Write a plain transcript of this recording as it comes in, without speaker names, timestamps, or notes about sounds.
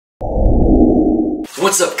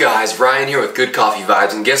What's up guys, Ryan here with Good Coffee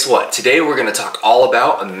Vibes, and guess what? Today we're going to talk all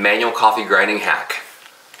about a manual coffee grinding hack.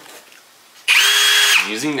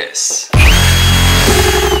 Using this.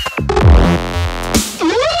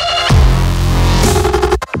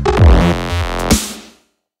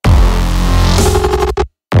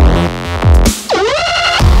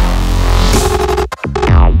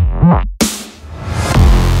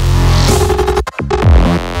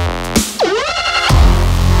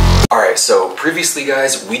 So previously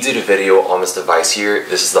guys, we did a video on this device here.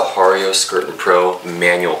 This is the Hario Skerton Pro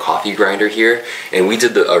manual coffee grinder here, and we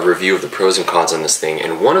did a review of the pros and cons on this thing.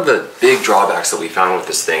 And one of the big drawbacks that we found with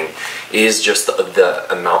this thing is just the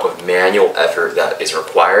amount of manual effort that is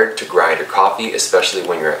required to grind your coffee, especially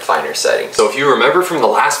when you're at finer settings. So if you remember from the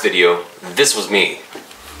last video, this was me.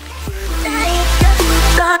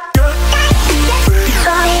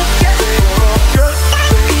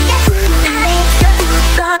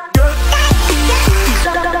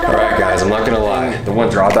 I'm not gonna lie, the one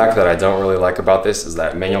drawback that I don't really like about this is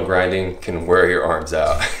that manual grinding can wear your arms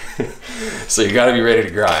out. So you gotta be ready to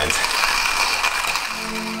grind.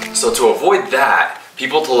 So to avoid that,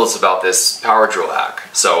 people told us about this power drill hack.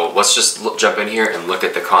 So let's just jump in here and look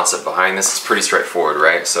at the concept behind this. It's pretty straightforward,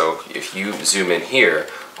 right? So if you zoom in here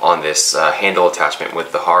on this handle attachment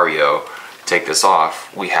with the Hario, take this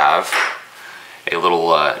off, we have a little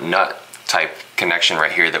nut type connection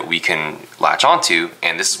right here that we can latch onto,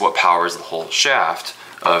 and this is what powers the whole shaft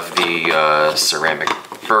of the ceramic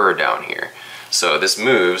burr down here. So this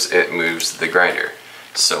moves, it moves the grinder.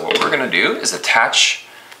 So what we're gonna do is attach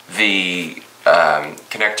the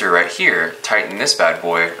connector right here, tighten this bad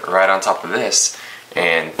boy right on top of this,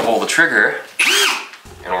 and pull the trigger,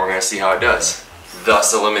 and we're gonna see how it does,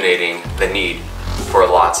 thus eliminating the need for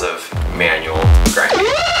lots of manual grinding.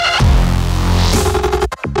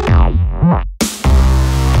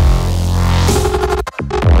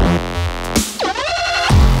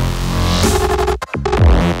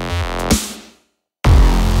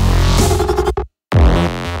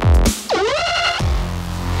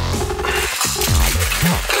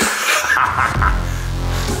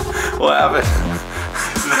 What happened?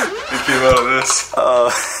 It came out of this. Oh. I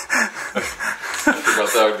forgot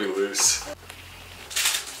that would be loose.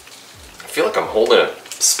 I feel like I'm holding a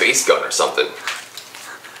space gun or something.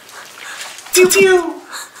 Pew pew!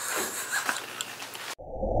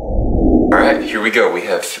 Alright, here we go. We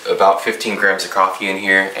have about 15 grams of coffee in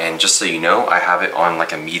here, and just so you know, I have it on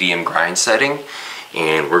like a medium grind setting,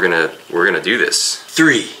 and we're gonna do this.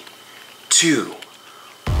 3, 2,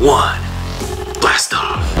 1. Blast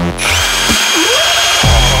off.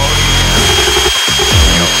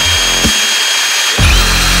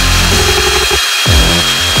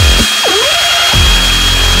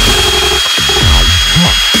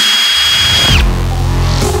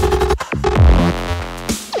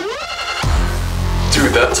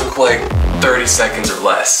 Dude, that took like 30 seconds or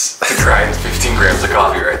less to grind 15 grams of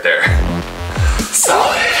coffee right there.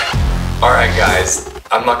 Solid. Alright guys,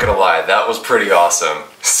 I'm not gonna lie, that was pretty awesome.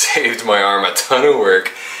 Saved my arm a ton of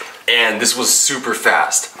work, and this was super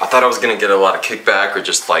fast. I thought I was gonna get a lot of kickback, or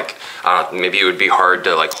just like, I don't know, maybe it would be hard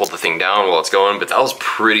to like hold the thing down while it's going, but that was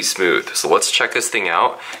pretty smooth. So let's check this thing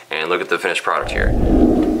out and look at the finished product here.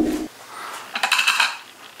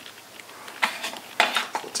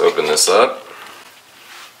 Let's open this up.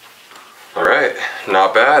 All right,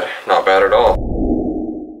 not bad at all.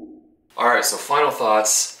 All right, so final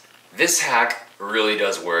thoughts. This hack really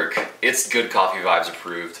does work. It's Good Coffee Vibes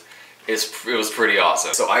approved. It was pretty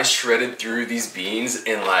awesome. So I shredded through these beans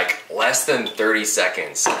in like less than 30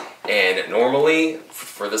 seconds. And normally,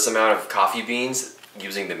 for this amount of coffee beans,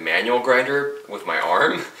 using the manual grinder with my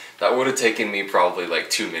arm, that would have taken me probably like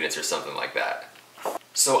 2 minutes or something like that.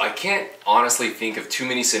 So I can't honestly think of too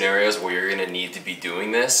many scenarios where you're gonna need to be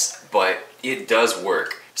doing this, but it does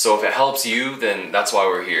work. So if it helps you, then that's why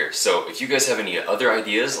we're here. So if you guys have any other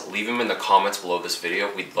ideas, leave them in the comments below this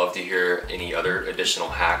video. We'd love to hear any other additional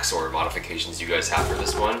hacks or modifications you guys have for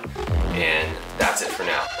this one. And that's it for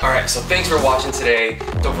now. Alright, so thanks for watching today.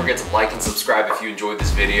 Don't forget to like and subscribe if you enjoyed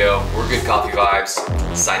this video. We're Good Coffee Vibes,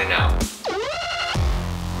 signing out.